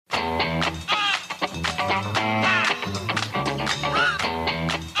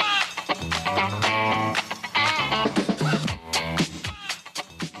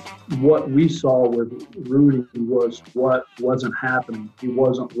what we saw with Rudy was what wasn't happening. He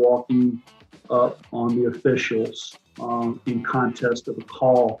wasn't walking up on the officials in contest of a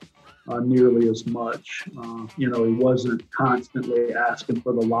call nearly as much. He wasn't constantly asking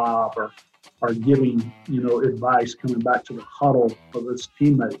for the lob or giving, advice coming back to the huddle of his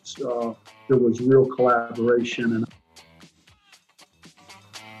teammates. There was real collaboration. And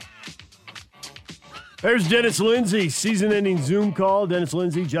there's Dennis Lindsey, season-ending Zoom call. Dennis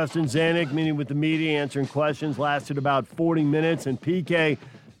Lindsey, Justin Zanuck meeting with the media, answering questions, lasted about 40 minutes. And PK,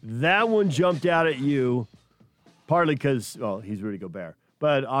 that one jumped out at you, partly because, he's Rudy Gobert,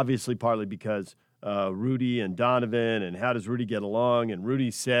 but obviously partly because Rudy and Donovan and how does Rudy get along. And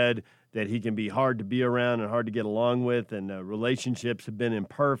Rudy said that he can be hard to be around and hard to get along with, and relationships have been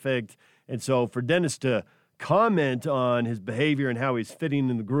imperfect. And so for Dennis to comment on his behavior and how he's fitting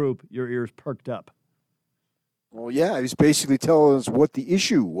in the group, your ears perked up. Well, yeah, he was basically telling us what the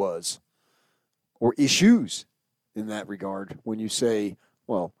issue was, or issues in that regard. When you say,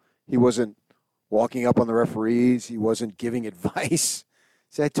 well, he wasn't walking up on the referees, he wasn't giving advice.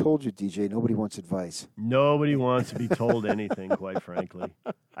 See, I told you, DJ, nobody wants advice. Nobody wants to be told anything, quite frankly.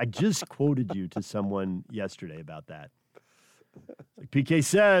 I just quoted you to someone yesterday about that. Like PK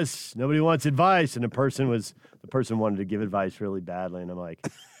says, nobody wants advice, and the person wanted to give advice really badly, and I'm like,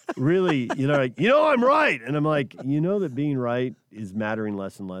 really, I'm right. And I'm like, that being right is mattering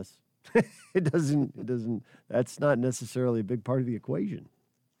less and less. It doesn't, that's not necessarily a big part of the equation.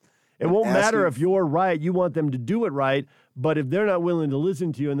 It won't matter if you're right. You want them to do it right, but if they're not willing to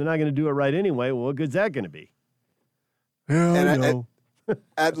listen to you and they're not going to do it right anyway, well, what good's that going to be?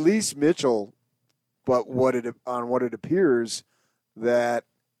 At least Mitchell, but what it appears that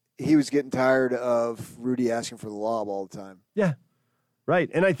he was getting tired of Rudy asking for the lob all the time. Yeah. Right,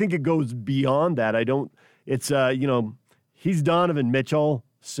 and I think it goes beyond that. He's Donovan Mitchell,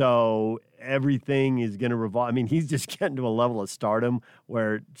 so everything is going to revolve. I mean, he's just getting to a level of stardom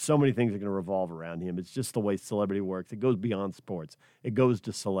where so many things are going to revolve around him. It's just the way celebrity works. It goes beyond sports. It goes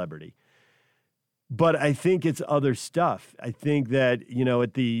to celebrity. But I think it's other stuff. I think that,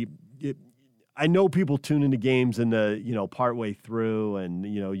 I know people tune into games in the, partway through and,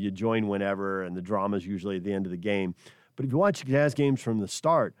 you join whenever, and the drama's usually at the end of the game. But if you watch Jazz games from the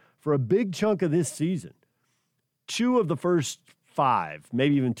start, for a big chunk of this season, 2 of the first 5,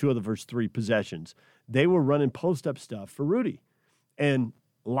 maybe even 2 of the first 3 possessions, they were running post-up stuff for Rudy. And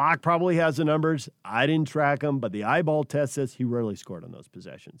Locke probably has the numbers. I didn't track them, but the eyeball test says he rarely scored on those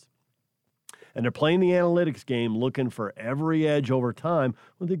possessions. And they're playing the analytics game looking for every edge over time.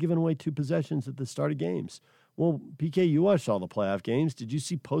 Well, they're giving away 2 possessions at the start of games. Well, PK, you watched all the playoff games. Did you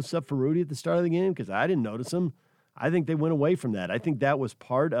see post-up for Rudy at the start of the game? Because I didn't notice them. I think they went away from that. I think that was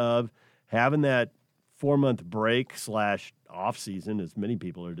part of having that 4-month break / off season, as many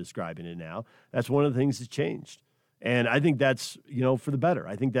people are describing it now. That's one of the things that's changed. And I think that's, for the better.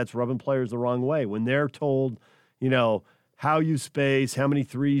 I think that's rubbing players the wrong way. When they're told, how you space, how many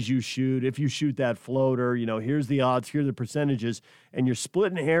threes you shoot, if you shoot that floater, here's the odds, here are the percentages, and you're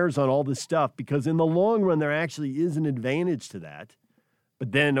splitting hairs on all this stuff because in the long run, there actually is an advantage to that.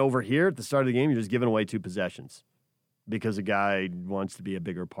 But then over here at the start of the game, you're just giving away 2 possessions because a guy wants to be a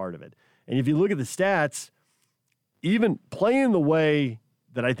bigger part of it. And if you look at the stats, even playing the way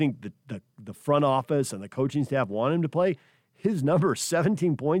that I think the front office and the coaching staff want him to play, his number,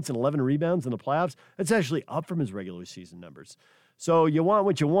 17 points and 11 rebounds in the playoffs, that's actually up from his regular season numbers. So you want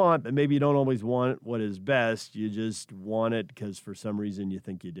what you want, but maybe you don't always want what is best. You just want it because for some reason you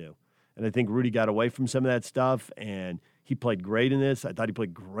think you do. And I think Rudy got away from some of that stuff, and he played great in this. I thought he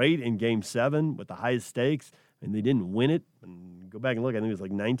played great in Game 7 with the highest stakes, and they didn't win it. And go back and look, I think it was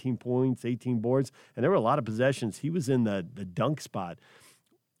like 19 points, 18 boards, and there were a lot of possessions. He was in the dunk spot,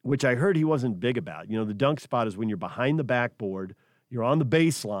 which I heard he wasn't big about. The dunk spot is when you're behind the backboard, you're on the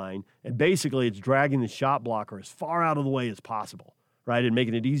baseline, and basically it's dragging the shot blocker as far out of the way as possible, right, and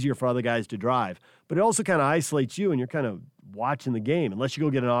making it easier for other guys to drive. But it also kind of isolates you, and you're kind of watching the game, unless you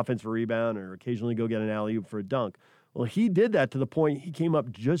go get an offensive rebound or occasionally go get an alley-oop for a dunk. Well, he did that to the point he came up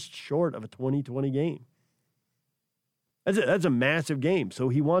just short of a 20-20 game. That's a massive game. So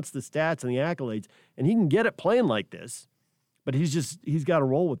he wants the stats and the accolades, and he can get it playing like this. But he's got to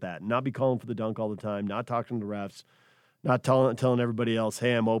roll with that and not be calling for the dunk all the time, not talking to the refs, not telling everybody else,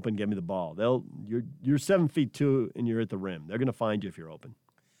 hey, I'm open, get me the ball. You're 7'2" and you're at the rim. They're going to find you if you're open.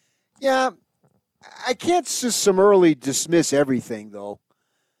 Yeah, I can't just summarily dismiss everything, though,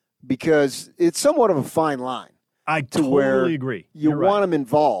 because it's somewhat of a fine line. I totally agree. You want him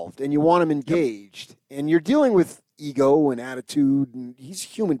involved and you want him engaged, and you're dealing with ego and attitude, and he's a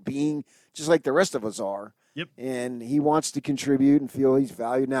human being just like the rest of us are. Yep. And he wants to contribute and feel he's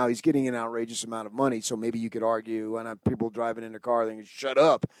valued. Now, he's getting an outrageous amount of money, so maybe you could argue, when people driving in a car thinking, shut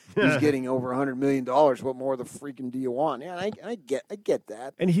up, he's getting over $100 million. What more the freaking do you want? Yeah, I get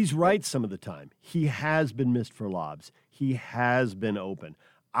that. And he's right some of the time. He has been missed for lobs. He has been open.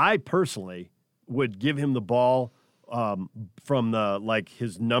 I personally would give him the ball from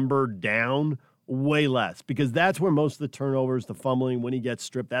his number down way less, because that's where most of the turnovers, the fumbling, when he gets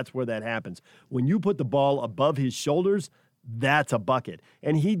stripped, that's where that happens. When you put the ball above his shoulders, that's a bucket.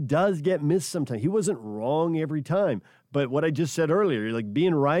 And he does get missed sometimes. He wasn't wrong every time. But what I just said earlier, like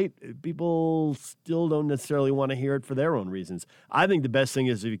being right, people still don't necessarily want to hear it for their own reasons. I think the best thing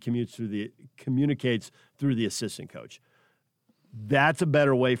is if he communicates through the assistant coach. That's a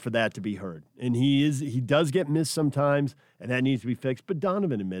better way for that to be heard. And he does get missed sometimes, and that needs to be fixed. But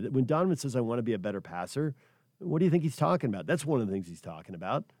Donovan admitted, when Donovan says, I want to be a better passer, what do you think he's talking about? That's one of the things he's talking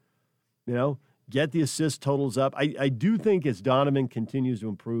about. Get the assist totals up. I do think as Donovan continues to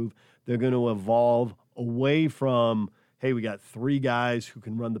improve, they're going to evolve away from, hey, we got 3 guys who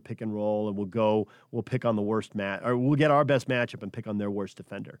can run the pick and roll, and we'll pick on the worst or we'll get our best matchup and pick on their worst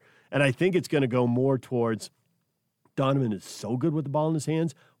defender. And I think it's going to go more towards, Donovan is so good with the ball in his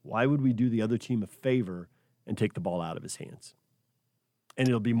hands, why would we do the other team a favor and take the ball out of his hands? And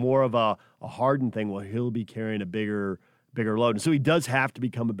it'll be more of a Harden thing where he'll be carrying a bigger load. And so he does have to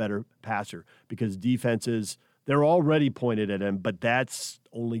become a better passer, because defenses, they're already pointed at him, but that's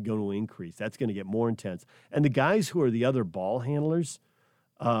only going to increase. That's going to get more intense. And the guys who are the other ball handlers,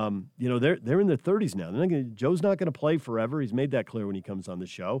 they're in their 30s now. Joe's not going to play forever. He's made that clear when he comes on the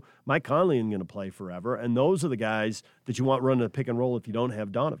show. Mike Conley isn't going to play forever. And those are the guys that you want running a pick and roll if you don't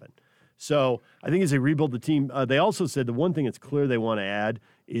have Donovan. So I think as they rebuild the team, they also said the one thing that's clear they want to add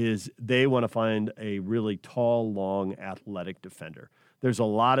is they want to find a really tall, long, athletic defender. There's a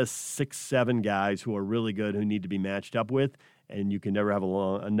lot of 6'7" guys who are really good who need to be matched up with, and you can never have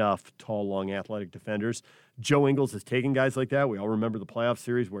enough tall, long, athletic defenders. Joe Ingles has taken guys like that. We all remember the playoff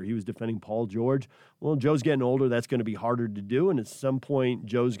series where he was defending Paul George. Well, Joe's getting older. That's going to be harder to do, and at some point,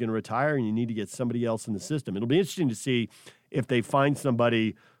 Joe's going to retire, and you need to get somebody else in the system. It'll be interesting to see if they find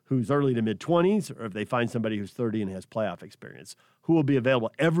somebody who's early to mid-20s, or if they find somebody who's 30 and has playoff experience, who will be available.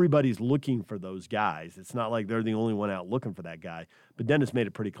 Everybody's looking for those guys. It's not like they're the only one out looking for that guy. But Dennis made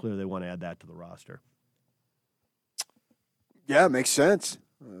it pretty clear they want to add that to the roster. Yeah, makes sense.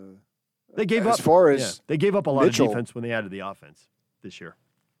 They gave as far as they gave up a lot Mitchell, of defense when they added the offense this year.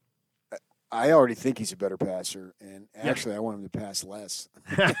 I already think he's a better passer, and actually I want him to pass less.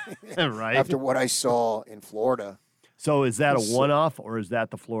 Right. After what I saw in Florida. So is that a one-off, or is that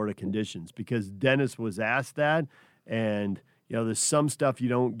the Florida conditions? Because Dennis was asked that, and there's some stuff you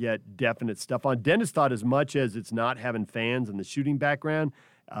don't get definite stuff on. Dennis thought as much as it's not having fans and the shooting background,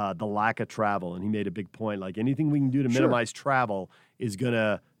 the lack of travel, and he made a big point. Like anything we can do to minimize travel is going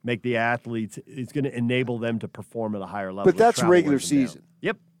to make the athletes, it's going to enable them to perform at a higher level. But that's regular season.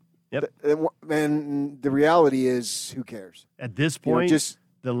 Yep. And the reality is, who cares? At this point,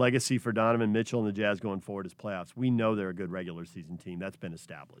 the legacy for Donovan Mitchell and the Jazz going forward is playoffs. We know they're a good regular season team. That's been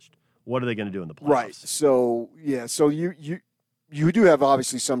established. What are they going to do in the playoffs? Right. So you do have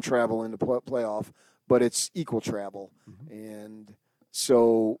obviously some travel in the playoff, but it's equal travel. Mm-hmm. And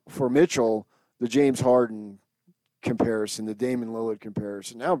so for Mitchell, the James Harden comparison, the Damian Lillard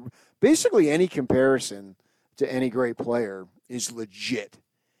comparison, now basically any comparison to any great player is legit.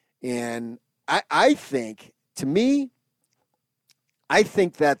 And I think, to me, I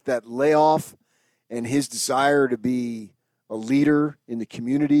think that layoff and his desire to be a leader in the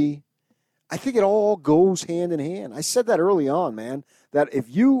community, I think it all goes hand in hand. I said that early on, man, that if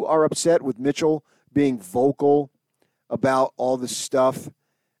you are upset with Mitchell being vocal about all this stuff,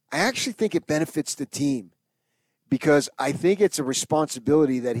 I actually think it benefits the team, because I think it's a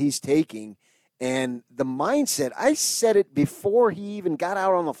responsibility that he's taking. And the mindset, I said it before he even got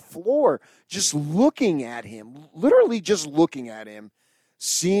out on the floor, just looking at him, literally just looking at him,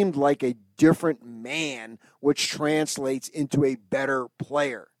 seemed like a different man, which translates into a better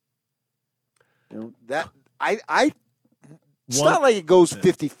player. It's not like it goes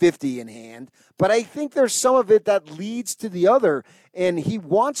 50-50 in hand, but I think there's some of it that leads to the other, and he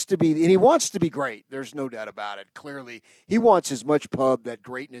wants to be great. There's no doubt about it. Clearly, he wants as much pub that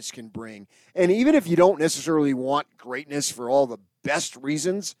greatness can bring. And even if you don't necessarily want greatness for all the best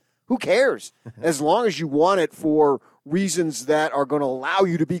reasons, who cares? As long as you want it for reasons that are going to allow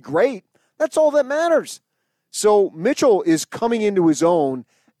you to be great, that's all that matters. So Mitchell is coming into his own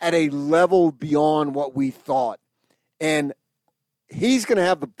at a level beyond what we thought. And he's going to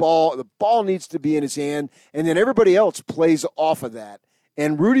have the ball. The ball needs to be in his hand, and then everybody else plays off of that.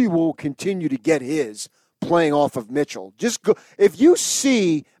 And Rudy will continue to get his, playing off of Mitchell. Just go. If you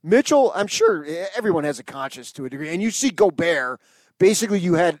see Mitchell, I'm sure everyone has a conscience to a degree, and you see Gobert, basically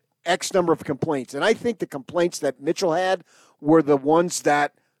you had X number of complaints. And I think the complaints that Mitchell had were the ones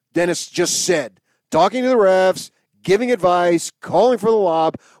that Dennis just said. Talking to the refs, giving advice, calling for the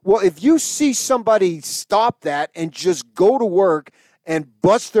lob. Well, if you see somebody stop that and just go to work and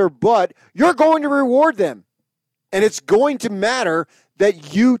bust their butt, you're going to reward them. And it's going to matter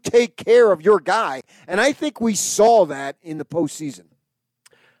that you take care of your guy. And I think we saw that in the postseason.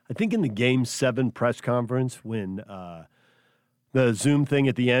 I think in the Game 7 press conference when the Zoom thing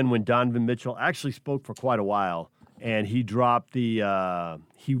at the end, when Donovan Mitchell actually spoke for quite a while, and he dropped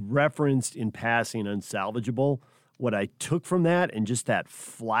he referenced in passing unsalvageable. What I took from that and just that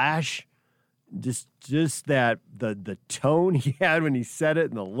flash, just that the tone he had when he said it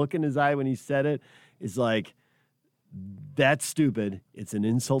and the look in his eye when he said it is like, that's stupid. It's an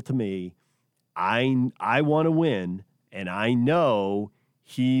insult to me. I want to win, and I know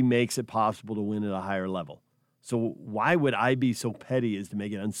he makes it possible to win at a higher level. So why would I be so petty as to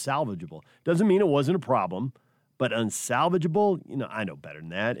make it unsalvageable? Doesn't mean it wasn't a problem, but unsalvageable, I know better than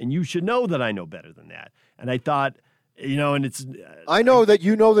that, and you should know that I know better than that. And I thought, and it's... I know that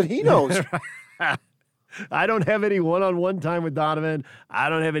you know that he knows. I don't have any one-on-one time with Donovan. I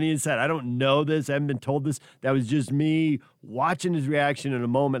don't have any insight. I don't know this. I haven't been told this. That was just me watching his reaction in a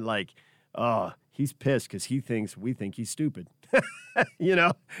moment like, oh, he's pissed because we think he's stupid.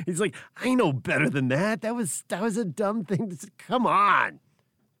 He's like, I know better than that. That was a dumb thing to say. Come on.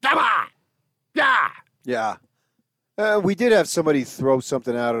 Yeah. Yeah. We did have somebody throw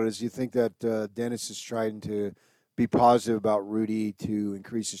something out at us. You think that Dennis is trying to be positive about Rudy to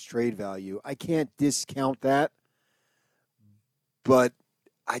increase his trade value. I can't discount that, but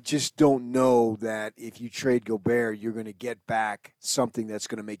I just don't know that if you trade Gobert, you're going to get back something that's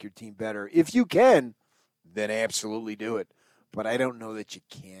going to make your team better. If you can, then absolutely do it. But I don't know that you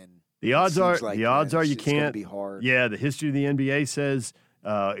can. The odds are you can't. It's going to be hard. Yeah, the history of the NBA says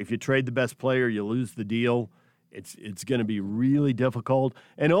if you trade the best player, you lose the deal. It's going to be really difficult.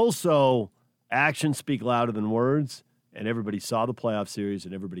 And also, actions speak louder than words, and everybody saw the playoff series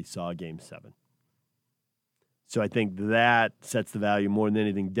and everybody saw Game 7. So I think that sets the value more than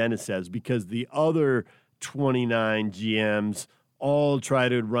anything Dennis says, because the other 29 GMs all try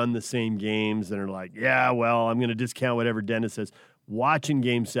to run the same games and are like, yeah, well, I'm going to discount whatever Dennis says. Watching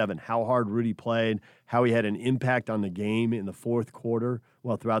Game 7, how hard Rudy played, how he had an impact on the game in the fourth quarter,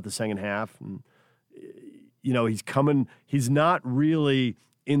 throughout the second half. And, he's not really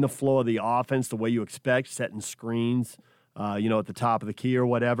in the flow of the offense the way you expect, setting screens, at the top of the key or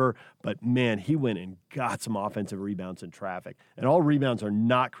whatever. But, man, he went and got some offensive rebounds in traffic. And all rebounds are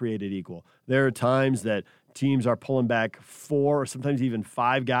not created equal. There are times that teams are pulling back 4 or sometimes even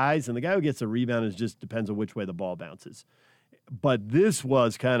 5 guys, and the guy who gets a rebound just depends on which way the ball bounces. But this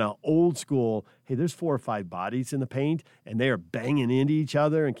was kind of old school. Hey, there's 4 or 5 bodies in the paint, and they are banging into each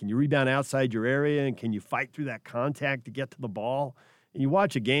other. And can you rebound outside your area? And can you fight through that contact to get to the ball? And you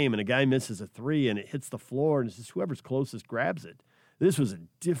watch a game, and a guy misses a 3, and it hits the floor, and it's just whoever's closest grabs it. This was a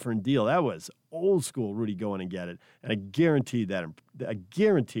different deal. That was old school Rudy going and get it. And I guarantee that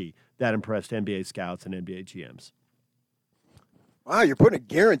impressed NBA scouts and NBA GMs. Wow, you're putting a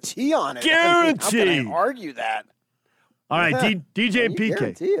guarantee on it. Guarantee. How can I argue that? All right, DJ and PK.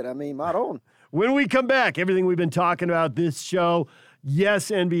 Guarantee it. I mean, Maron. When we come back, everything we've been talking about this show,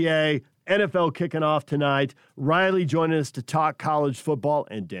 yes, NBA, NFL kicking off tonight. Riley joining us to talk college football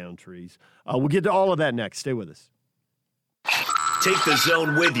and down trees. We'll get to all of that next. Stay with us. Take the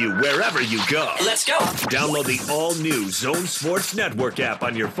Zone with you wherever you go. Let's go. Download the all-new Zone Sports Network app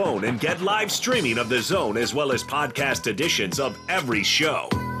on your phone and get live streaming of the Zone as well as podcast editions of every show.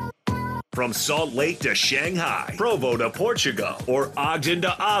 From Salt Lake to Shanghai, Provo to Portugal, or Ogden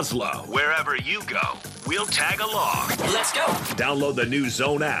to Oslo, wherever you go, we'll tag along. Let's go. Download the new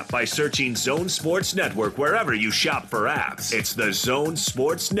Zone app by searching Zone Sports Network wherever you shop for apps. It's the Zone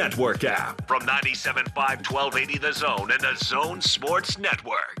Sports Network app from 97.5 1280 The Zone and the Zone Sports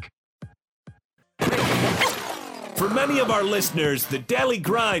Network. For many of our listeners, the daily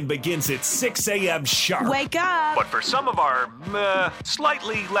grind begins at 6 a.m. sharp. Wake up! But for some of our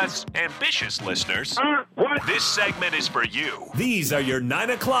slightly less ambitious listeners, this segment is for you. These are your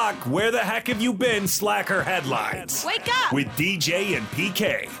 9 o'clock Where the Heck Have You Been Slacker headlines. Wake up! With DJ and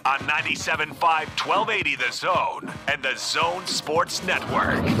PK on 97.5 1280 The Zone and the Zone Sports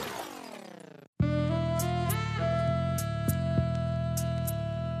Network.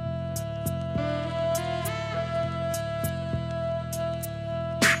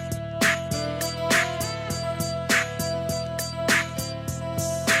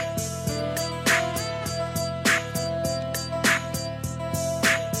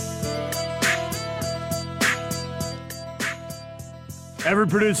 Every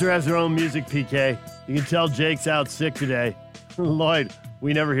producer has their own music, PK. You can tell Jake's out sick today. Lloyd,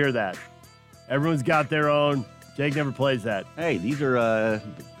 we never hear that. Everyone's got their own. Jake never plays that. Hey, these are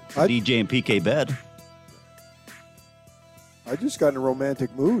DJ and PK bed. I just got in a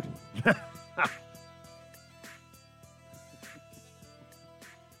romantic mood.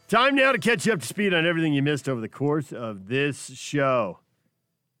 Time now to catch you up to speed on everything you missed over the course of this show.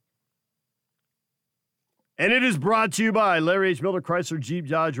 And it is brought to you by Larry H. Miller, Chrysler, Jeep,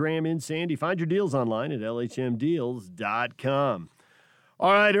 Dodge, Ram in Sandy. Find your deals online at lhmdeals.com.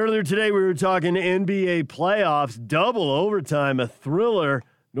 All right, earlier today we were talking NBA playoffs, double overtime, a thriller.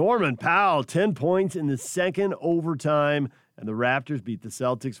 Norman Powell, 10 points in the second overtime, and the Raptors beat the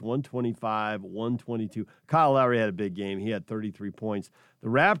Celtics 125-122. Kyle Lowry had a big game. He had 33 points. The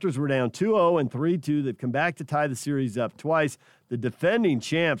Raptors were down 2-0 and 3-2. They've come back to tie the series up twice. The defending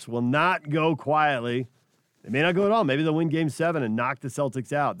champs will not go quietly. They may not go at all. Maybe they'll win Game 7 and knock the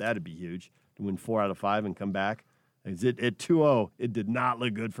Celtics out. That'd be huge to win 4 out of 5 and come back. At 2-0, it did not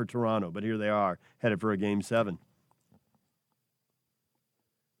look good for Toronto, but here they are, headed for a Game 7.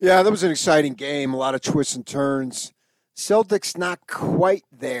 Yeah, that was an exciting game. A lot of twists and turns. Celtics not quite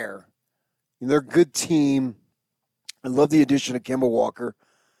there. They're a good team. I love the addition of Kemba Walker.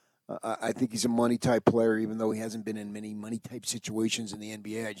 I think he's a money-type player, even though he hasn't been in many money-type situations in the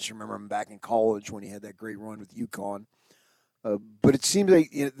NBA. I just remember him back in college when he had that great run with UConn. But it seems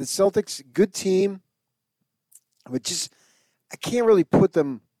like the Celtics, good team, but just I can't really put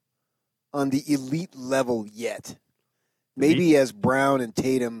them on the elite level yet. Maybe as Brown and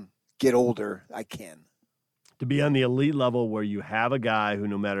Tatum get older, I can. To be on the elite level where you have a guy who,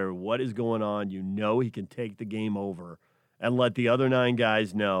 no matter what is going on, you know he can take the game over and let the other 9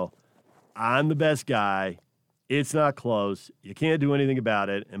 guys know, I'm the best guy. It's not close. You can't do anything about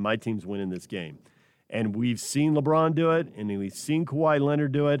it, and my team's winning this game. And we've seen LeBron do it, and we've seen Kawhi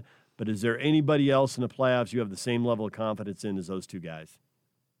Leonard do it, but is there anybody else in the playoffs you have the same level of confidence in as those 2 guys?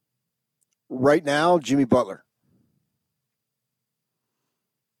 Right now, Jimmy Butler.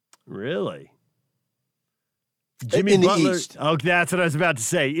 Really? Jimmy in Butler, the East. Oh, that's what I was about to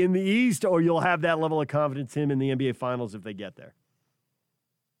say. In the East, or you'll have that level of confidence in him in the NBA Finals if they get there.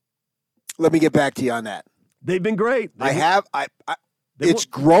 Let me get back to you on that. They've been great. It's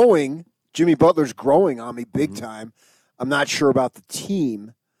growing. Jimmy Butler's growing on me big time. I'm not sure about the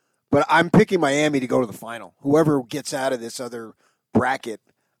team, but I'm picking Miami to go to the final. Whoever gets out of this other bracket,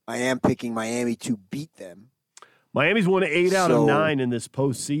 I am picking Miami to beat them. Miami's won 8 out of 9 in this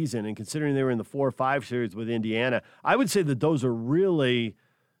postseason, and considering they were in the 4-5 series with Indiana, I would say that those are really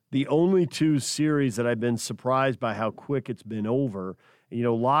the only 2 series that I've been surprised by how quick it's been over. You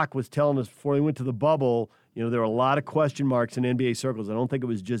know, Locke was telling us before he went to the bubble, you know, there were a lot of question marks in NBA circles. I don't think it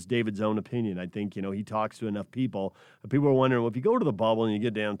was just David's own opinion. I think, you know, he talks to enough people. But people are wondering, well, if you go to the bubble and you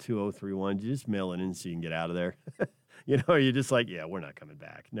get down 2-0, 3-1, you just mail it in so you can get out of there. You know, you're just like, yeah, we're not coming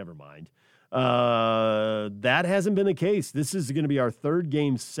back. Never mind. That hasn't been the case. This is going to be our 3rd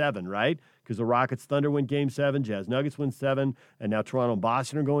Game 7, right? Because the Rockets Thunder went Game 7, Jazz Nuggets went 7, and now Toronto and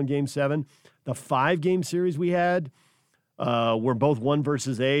Boston are going Game 7. The 5-game series we had were both 1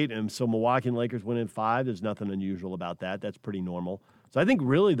 versus 8, and so Milwaukee and Lakers went in 5. There's nothing unusual about that. That's pretty normal. So I think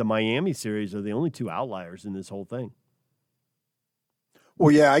really the Miami series are the only 2 outliers in this whole thing.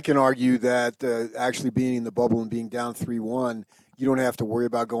 Well, yeah, I can argue that actually being in the bubble and being down 3-1, you don't have to worry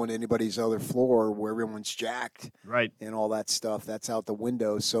about going to anybody's other floor where everyone's jacked, right, and all that stuff. That's out the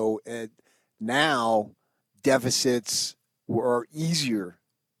window. So now deficits are easier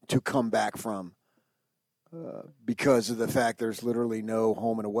to come back from because of the fact there's literally no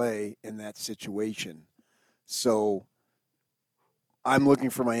home and away in that situation. So I'm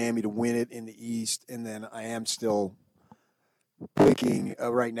looking for Miami to win it in the East, and then I am still picking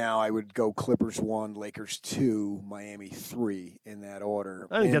right now. I would go Clippers 1, Lakers 2, Miami 3 in that order.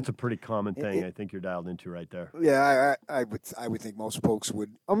 I think that's a pretty common thing. I think you're dialed into right there. Yeah, I would think most folks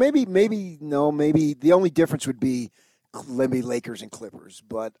would. Oh, maybe the only difference would be maybe Lakers and Clippers.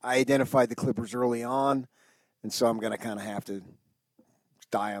 But I identified the Clippers early on, and so I'm going to kind of have to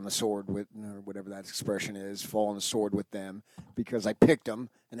die on the sword with, or whatever that expression is, fall on the sword with them because I picked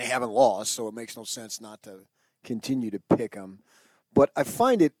them and they haven't lost, so it makes no sense not to continue to pick them. But I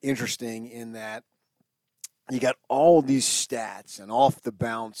find it interesting in that you got all these stats and off the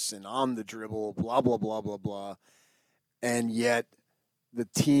bounce and on the dribble, blah, blah, blah, blah, blah. And yet the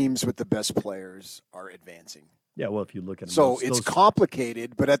teams with the best players are advancing. Yeah, well, if you look at them. So it's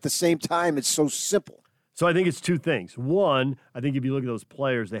complicated, but at the same time, it's so simple. So I think it's 2 things. One, I think if you look at those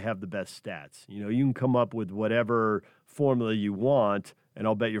players, they have the best stats. You know, you can come up with whatever formula you want, and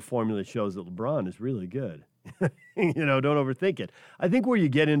I'll bet your formula shows that LeBron is really good. Don't overthink it. I think where you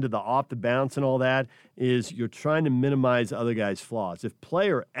get into the off the bounce and all that is you're trying to minimize other guys' flaws. If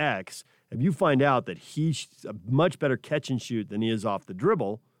player X, if you find out that he's a much better catch and shoot than he is off the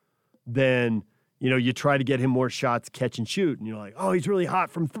dribble, then you try to get him more shots, catch and shoot, and you're like, oh, he's really hot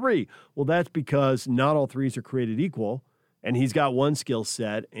from three. Well, that's because not all threes are created equal, and he's got one skill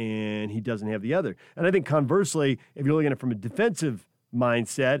set and he doesn't have the other. And I think conversely, if you're looking at it from a defensive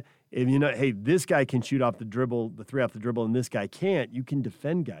mindset, if hey, this guy can shoot off the dribble, the three off the dribble, and this guy can't, you can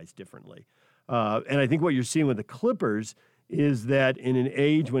defend guys differently. And I think what you're seeing with the Clippers is that in an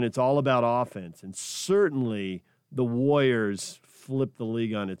age when it's all about offense, and certainly the Warriors flip the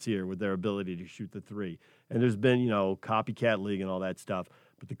league on its ear with their ability to shoot the three. And there's been, copycat league and all that stuff.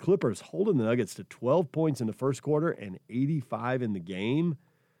 But the Clippers holding the Nuggets to 12 points in the first quarter and 85 in the game,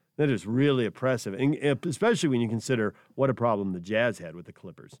 that is really impressive. And especially when you consider what a problem the Jazz had with the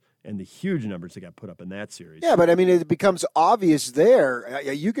Clippers and the huge numbers that got put up in that series. Yeah, but I mean, it becomes obvious there.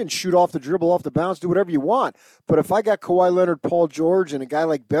 You can shoot off the dribble, off the bounce, do whatever you want. But if I got Kawhi Leonard, Paul George, and a guy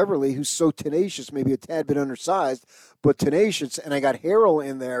like Beverly who's so tenacious, maybe a tad bit undersized, but tenacious, and I got Harrell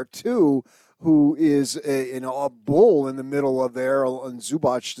in there too, who is a bull in the middle of there, and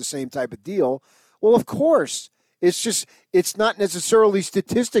Zubac, the same type of deal. Well, of course. It's not necessarily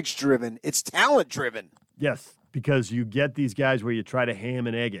statistics driven. It's talent driven. Yes, because you get these guys where you try to ham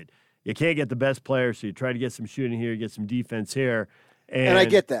and egg it. You can't get the best player, so you try to get some shooting here, get some defense here. And I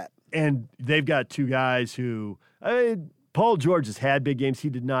get that. And they've got two guys who Paul George has had big games.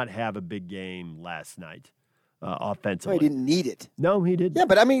 He did not have a big game last night offensively. No, he didn't need it. No, he didn't. Yeah,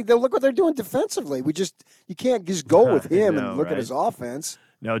 but I mean, look what they're doing defensively. You can't just go with him and look at his offense.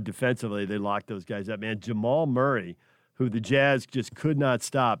 No, defensively, they locked those guys up. Man, Jamal Murray, who the Jazz just could not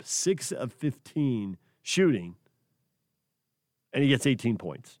stop, 6 of 15 shooting, and he gets 18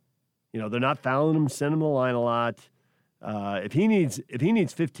 points. They're not fouling him, sending him to the line a lot. If he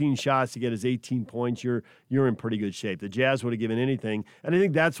needs 15 shots to get his 18 points, you're in pretty good shape. The Jazz would have given anything, and I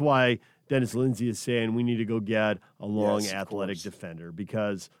think that's why Dennis Lindsey is saying we need to go get a long athletic defender,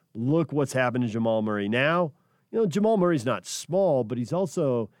 because look what's happened to Jamal Murray now. Jamal Murray's not small, but he's not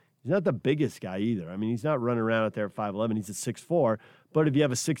the biggest guy either. I mean, he's not running around out there at 5'11". He's a 6'4". But if you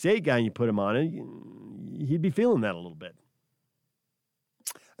have a 6'8" guy and you put him on it, he'd be feeling that a little bit.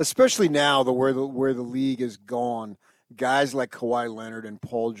 Especially now, where the league is gone, guys like Kawhi Leonard and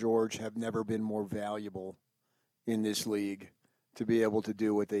Paul George have never been more valuable in this league to be able to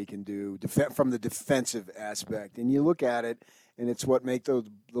do what they can do from the defensive aspect. And you look at it, and it's what make those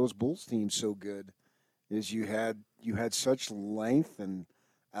Bulls teams so good. Is you had such length and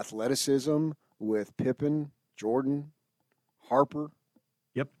athleticism with Pippen, Jordan, Harper.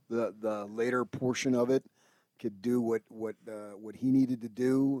 Yep. The later portion of it could do what he needed to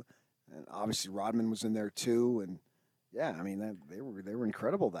do, and obviously Rodman was in there too. And yeah, I mean they were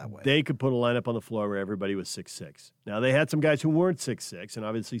incredible that way. They could put a lineup on the floor where everybody was 6'6". Now they had some guys who weren't 6'6", and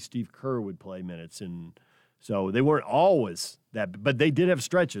obviously Steve Kerr would play minutes, and so they weren't always that, but they did have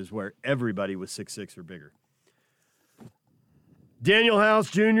stretches where everybody was 6'6" or bigger. Daniel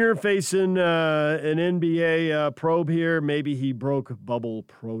House Jr. facing an NBA probe here. Maybe he broke bubble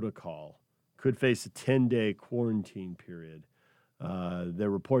protocol. Could face a 10-day quarantine period. There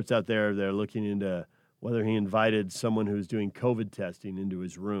are reports out there, they're looking into whether he invited someone who's doing COVID testing into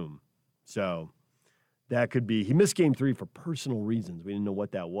his room. So that could be, he missed game 3 for personal reasons. We didn't know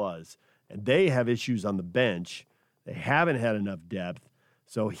what that was. And they have issues on the bench. They haven't had enough depth.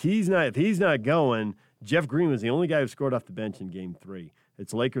 So if he's not going, Jeff Green was the only guy who scored off the bench in game 3.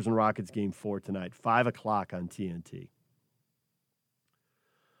 It's Lakers and Rockets game 4 tonight, 5 o'clock on TNT.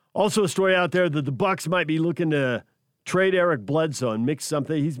 Also a story out there that the Bucks might be looking to trade Eric Bledsoe and mix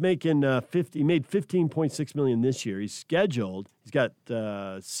something. He's making he made $15.6 million this year. He's scheduled. He's got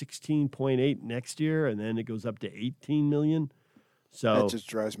 $16.8 next year, and then it goes up to $18 million. So that just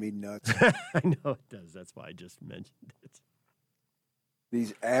drives me nuts. I know it does. That's why I just mentioned it.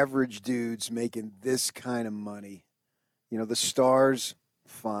 These average dudes making this kind of money. The stars,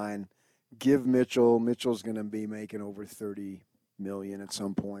 fine. Give Mitchell. Mitchell's going to be making over $30 million at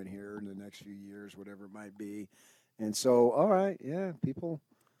some point here in the next few years, whatever it might be. And so, all right, yeah, people.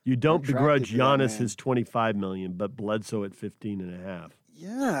 You don't begrudge Giannis his $25 million, but Bledsoe at $15.5.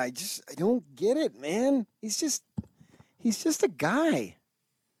 Yeah, I don't get it, man. He's just a guy.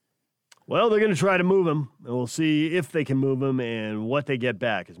 Well, they're going to try to move him, and we'll see if they can move him and what they get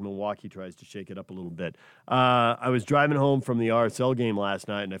back as Milwaukee tries to shake it up a little bit. I was driving home from the RSL game last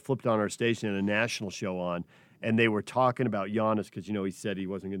night, and I flipped on our station and a national show on, and they were talking about Giannis because, he said he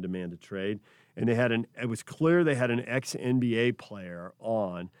wasn't going to demand a trade. And it was clear they had an ex-NBA player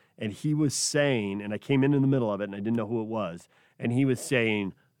on, and he was saying, and I came in the middle of it, and I didn't know who it was, and he was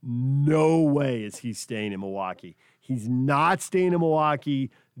saying, no way is he staying in Milwaukee. He's not staying in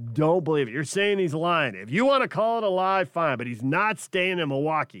Milwaukee. Don't believe it. You're saying he's lying. If you want to call it a lie, fine, but he's not staying in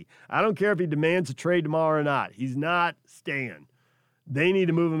Milwaukee. I don't care if he demands a trade tomorrow or not. He's not staying. They need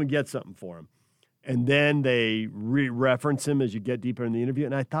to move him and get something for him. And then they reference him as you get deeper in the interview.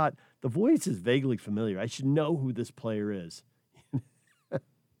 And I thought, the voice is vaguely familiar. I should know who this player is.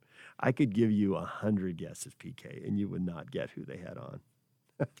 I could give you 100 guesses, PK, and you would not get who they had on.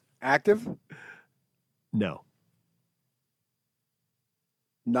 Active? No.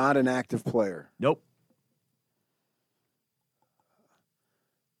 Not an active player. Nope.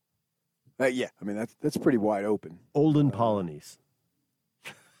 Yeah, I mean, that's pretty wide open. Olden Polynice.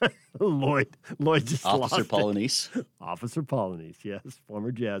 Lloyd just Officer lost Polynice. it. Officer Polynice, yes.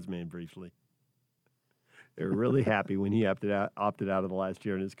 Former jazz man briefly. They were really happy when he opted out of the last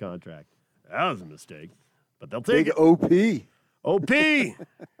year in his contract. That was a mistake, but they'll take Big it. OP.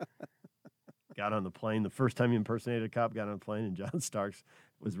 Got on the plane. The first time he impersonated a cop, got on a plane, and John Starks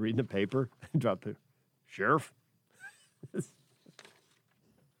was reading a paper and dropped the sheriff.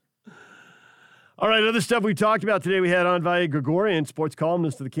 All right, other stuff we talked about today. We had on Valle Gregorian, sports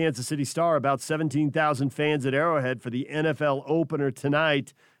columnist of the Kansas City Star, about 17,000 fans at Arrowhead for the NFL opener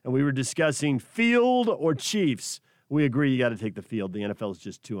tonight. And we were discussing field or Chiefs. We agree you got to take the field. The NFL is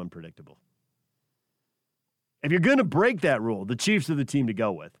just too unpredictable. If you're going to break that rule, the Chiefs are the team to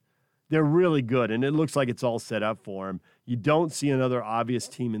go with. They're really good, and it looks like it's all set up for them. You don't see another obvious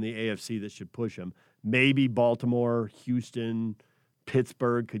team in the AFC that should push them. Maybe Baltimore, Houston,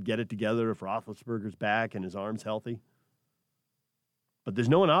 Pittsburgh could get it together if Roethlisberger's back and his arm's healthy. But there's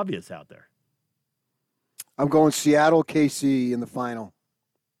no one obvious out there. I'm going Seattle, KC in the final.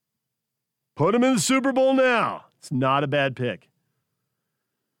 Put them in the Super Bowl now. It's not a bad pick.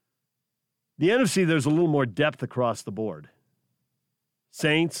 The NFC, there's a little more depth across the board.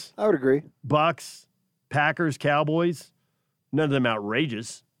 Saints, I would agree. Bucks, Packers, Cowboys, none of them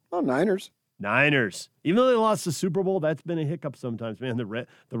outrageous. Oh, Niners. Even though they lost the Super Bowl, that's been a hiccup sometimes, man. The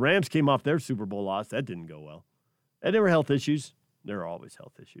Rams came off their Super Bowl loss. That didn't go well. And there were health issues. There are always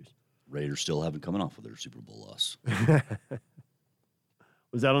health issues. Raiders still haven't come off of their Super Bowl loss.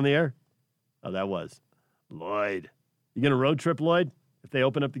 Was that on the air? Oh, that was. Lloyd. You going to road trip, Lloyd, if they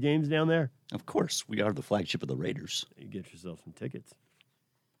open up the games down there? Of course, we are the flagship of the Raiders. You get yourself some tickets.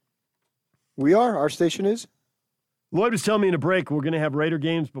 We are. Our station is. Lloyd was telling me in a break we're going to have Raider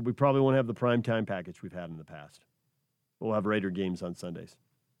games, but we probably won't have the primetime package we've had in the past. We'll have Raider games on Sundays.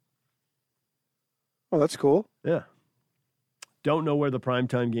 Oh, that's cool. Yeah. Don't know where the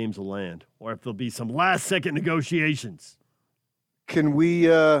primetime games will land or if there'll be some last-second negotiations. Can we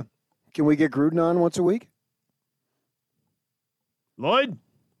get Gruden on once a week? Lloyd,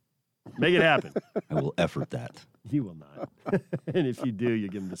 make it happen. I will effort that. You will not. And if you do, you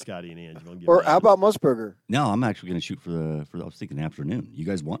give them to Scotty and Angelo. Or how about Musburger? No, I'm actually going to shoot for I was thinking afternoon. You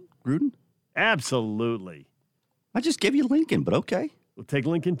guys want Gruden? Absolutely. I just gave you Lincoln, but okay. We'll take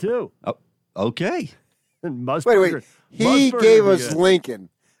Lincoln, too. Oh, okay. And Wait. Musburger He gave would be us good. Lincoln.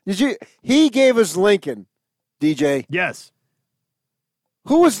 He gave us Lincoln, DJ. Yes.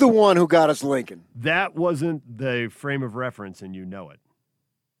 Who was the one who got us Lincoln? That wasn't the frame of reference, and you know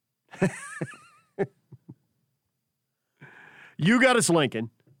it. You got us Lincoln.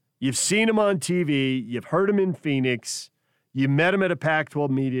 You've seen him on TV. You've heard him in Phoenix. You met him at a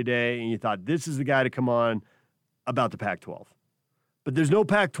Pac-12 media day, and you thought, this is the guy to come on about the Pac-12. But there's no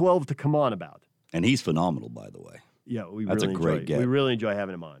Pac-12 to come on about. And he's phenomenal, by the way. Yeah, That's a great get. We really enjoy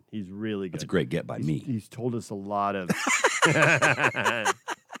having him on. He's really good. That's a great get by me. He's told us a lot of. I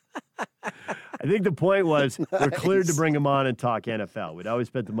think the point was we're cleared to bring him on and talk NFL. We'd always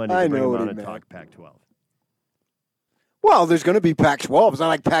spent the money to bring him on and talk Pac-12. Well, there's going to be Pac-12. It's not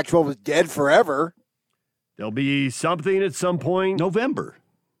like Pac-12 is dead forever. There'll be something at some point. November.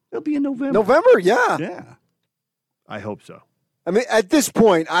 It'll be in November. November, yeah. Yeah. I hope so. I mean, at this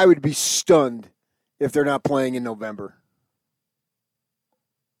point, I would be stunned if they're not playing in November.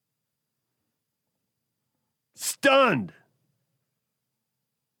 Stunned.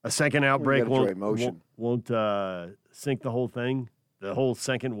 A second outbreak won't sink the whole thing. The whole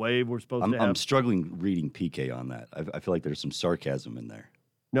second wave we're supposed to have. I'm struggling reading PK on that. I feel like there's some sarcasm in there.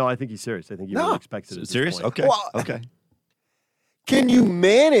 No, I think he's serious. I think he really expects it. At Serious? This point. Okay. Well, okay. Can you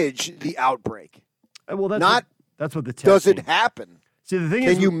manage the outbreak? Well, that's what the test Does it means. happen? See, the thing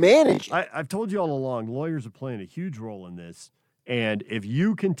is, can you manage it? I've told you all along, lawyers are playing a huge role in this. And if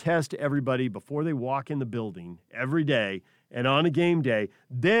you can test everybody before they walk in the building every day and on a game day,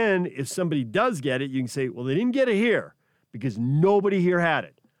 then if somebody does get it, you can say, well, they didn't get it here because nobody here had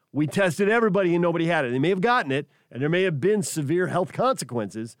it. We tested everybody and nobody had it. They may have gotten it, and there may have been severe health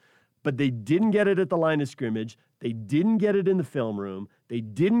consequences, but they didn't get it at the line of scrimmage. They didn't get it in the film room. They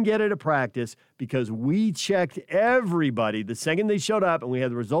didn't get it at practice because we checked everybody the second they showed up, and we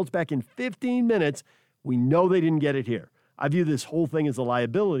had the results back in 15 minutes. We know they didn't get it here. I view this whole thing as a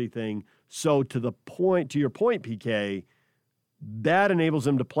liability thing. So to your point, PK, that enables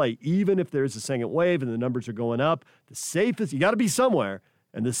them to play, even if there's a second wave and the numbers are going up. The safest, you got to be somewhere,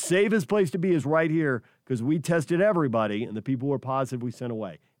 and the safest place to be is right here because we tested everybody, and the people who were positive we sent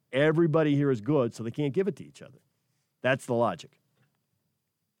away. Everybody here is good, so they can't give it to each other. That's the logic.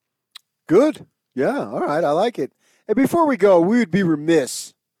 Good. Yeah, all right, I like it. And before we go, we would be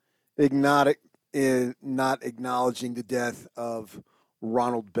remiss in not acknowledging the death of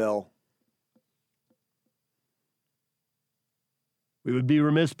Ronald Bell. We would be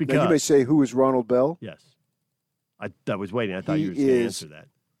remiss because... Now you may say, who is Ronald Bell? Yes. I was waiting. I thought you were going to answer that.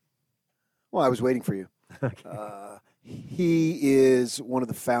 Well, I was waiting for you. Okay. He is one of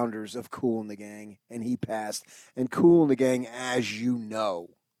the founders of Kool and the Gang, and he passed. And Kool and the Gang, as you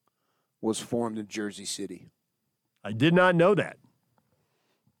know, was formed in Jersey City. I did not know that.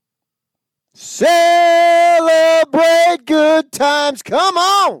 Celebrate good times. Come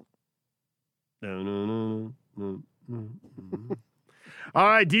on. No. All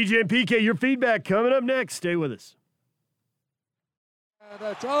right, DJ and PK, your feedback coming up next. Stay with us.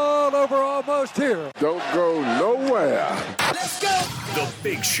 That's all over almost here. Don't go nowhere. Let's go. The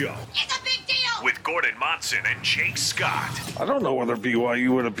Big Show. It's a big deal. With Gordon Monson and Jake Scott. I don't know whether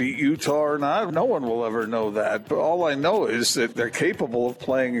BYU would have beat Utah or not. No one will ever know that. But all I know is that they're capable of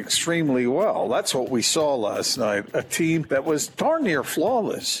playing extremely well. That's what we saw last night. A team that was darn near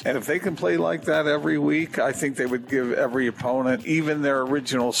flawless. And if they can play like that every week, I think they would give every opponent, even their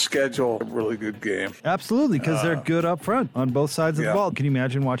original schedule, a really good game. Absolutely, because they're good up front on both sides of the ball. Can you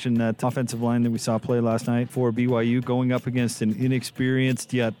imagine watching that offensive line that we saw play last night for BYU going up against an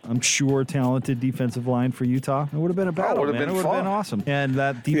inexperienced yet, I'm sure, talented defensive line for Utah? It would have been a battle, man. It would have been awesome. And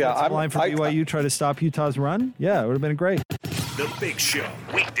that defensive line for BYU try to stop Utah's run? Yeah, it would have been great. The Big Show,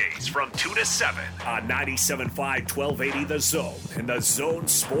 weekdays from 2 to 7 on 97.5 1280 The Zone and the Zone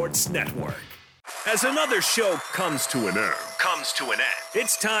Sports Network. As another show comes to an end,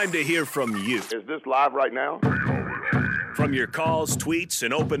 it's time to hear from you. Is this live right now? From your calls, tweets,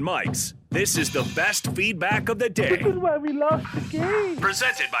 and open mics, this is the best feedback of the day. This is why we lost the game.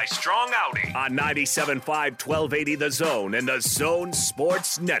 Presented by Strong Audi on 97.5 1280 The Zone and the Zone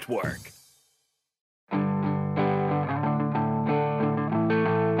Sports Network.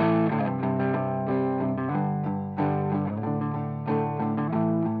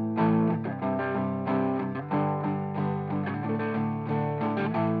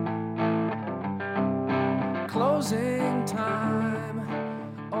 Closing time.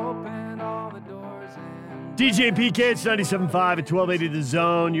 Open all the doors and... DJ and PK, it's 97.5 at 1280 The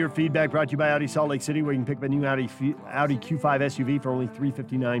Zone. Your feedback brought to you by Audi Salt Lake City, where you can pick up a new Audi Q5 SUV for only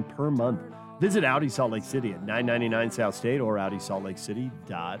 $359 per month. Visit Audi Salt Lake City at 999 South State or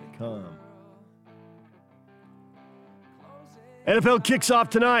AudiSaltLakeCity.com. NFL kicks off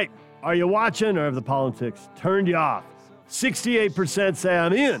tonight. Are you watching, or have the politics turned you off? 68% say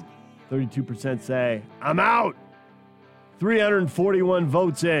I'm in. 32% say I'm out. 341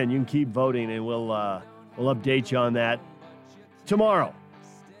 votes in. You can keep voting, and we'll update you on that tomorrow.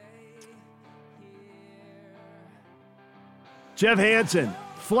 Jeff Hansen,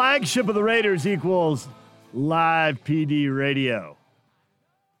 flagship of the Raiders equals live PD radio.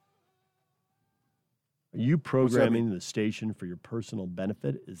 Are you programming the station for your personal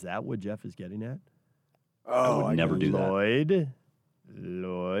benefit? Is that what Jeff is getting at? Oh, I would never do that.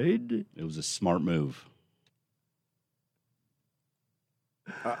 Lloyd? It was a smart move.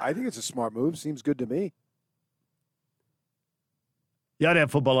 I think it's a smart move. Seems good to me. You ought to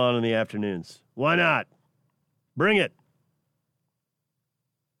have football on in the afternoons. Why not? Bring it.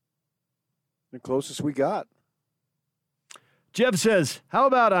 The closest we got. Jeff says, how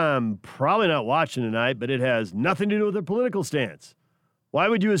about I'm probably not watching tonight, but it has nothing to do with their political stance? Why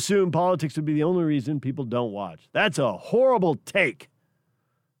would you assume politics would be the only reason people don't watch? That's a horrible take.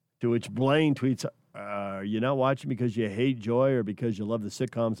 To which Blaine tweets, are you not watching because you hate Joy or because you love the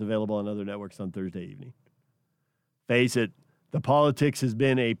sitcoms available on other networks on Thursday evening? Face it, the politics has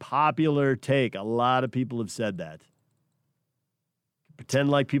been a popular take. A lot of people have said that. Pretend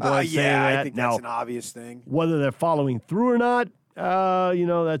like people aren't saying that. I think that's an obvious thing. Whether they're following through or not,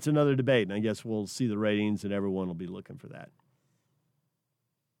 that's another debate. And I guess we'll see the ratings and everyone will be looking for that.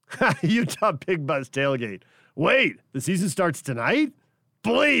 Utah Pig Bus tailgate. Wait, the season starts tonight?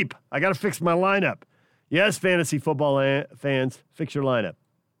 Bleep! I got to fix my lineup. Yes, fantasy football fans, fix your lineup.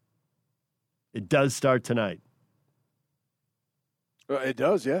 It does start tonight. It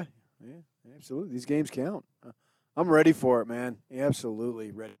does, yeah. Yeah, absolutely. These games count. I'm ready for it, man.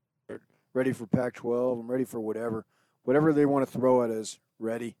 Absolutely ready. Ready for Pac-12. I'm ready for whatever. Whatever they want to throw at us,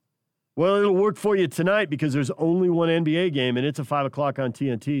 ready. Well, it'll work for you tonight because there's only one NBA game, and it's at 5 o'clock on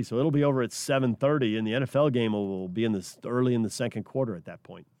TNT, so it'll be over at 7:30, and the NFL game will be early in the second quarter at that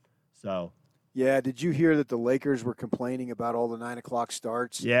point. So, yeah, did you hear that the Lakers were complaining about all the 9 o'clock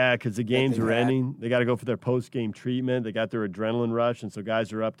starts? Yeah, because the games are ending. They got to go for their post-game treatment. They got their adrenaline rush, and so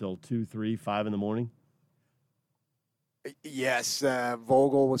guys are up till 2, 3, 5 in the morning. Yes,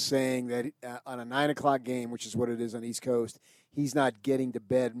 Vogel was saying that on a 9 o'clock game, which is what it is on East Coast, he's not getting to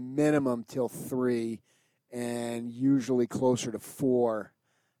bed minimum till 3 and usually closer to 4.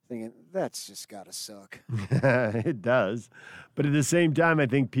 Thinking, that's just got to suck. It does. But at the same time, I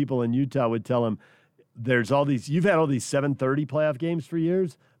think people in Utah would tell him you've had all these 7:30 playoff games for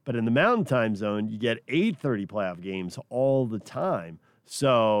years, but in the Mountain Time Zone, you get 8:30 playoff games all the time.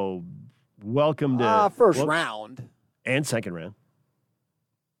 So welcome to first round. And second round.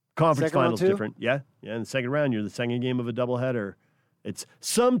 Conference second finals round too? different. Yeah. In the second round, you're the second game of a doubleheader. It's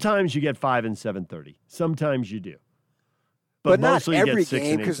sometimes you get 5 and 7:30. Sometimes you do. But not mostly you every get 6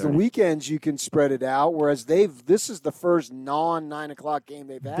 game, and because the 8:30. weekends you can spread it out, whereas this is the first non-9 o'clock game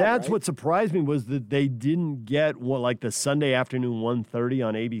they've had. That's right? what surprised me was that they didn't get like the Sunday afternoon 1:30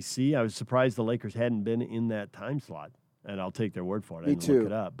 on ABC. I was surprised the Lakers hadn't been in that time slot, and I'll take their word for it. I didn't look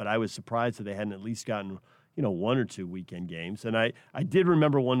it up, but I was surprised that they hadn't at least gotten 1 or 2 weekend games. And I did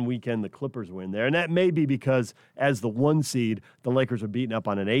remember one weekend the Clippers were in there, and that may be because as the 1 seed, the Lakers are beating up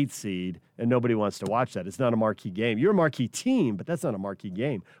on an 8 seed, and nobody wants to watch that. It's not a marquee game. You're a marquee team, but that's not a marquee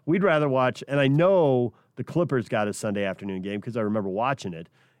game. We'd rather watch, and I know the Clippers got a Sunday afternoon game because I remember watching it.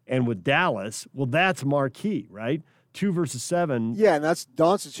 And with Dallas, well, that's marquee, right? 2 versus 7. Yeah, and that's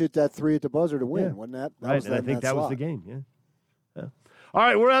Doncic hit that 3 at the buzzer to win, wasn't that? Right, and I think that was the game, yeah. All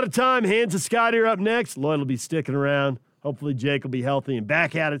right, we're out of time. Hands of Scotty are up next. Lloyd will be sticking around. Hopefully Jake will be healthy and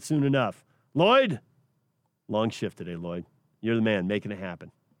back at it soon enough. Lloyd, long shift today, Lloyd. You're the man making it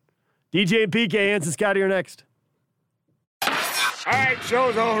happen. DJ and PK, Hands of Scotty are next. All right,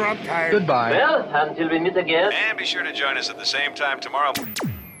 show's over. I'm tired. Goodbye. Well, until we meet again. And be sure to join us at the same time tomorrow.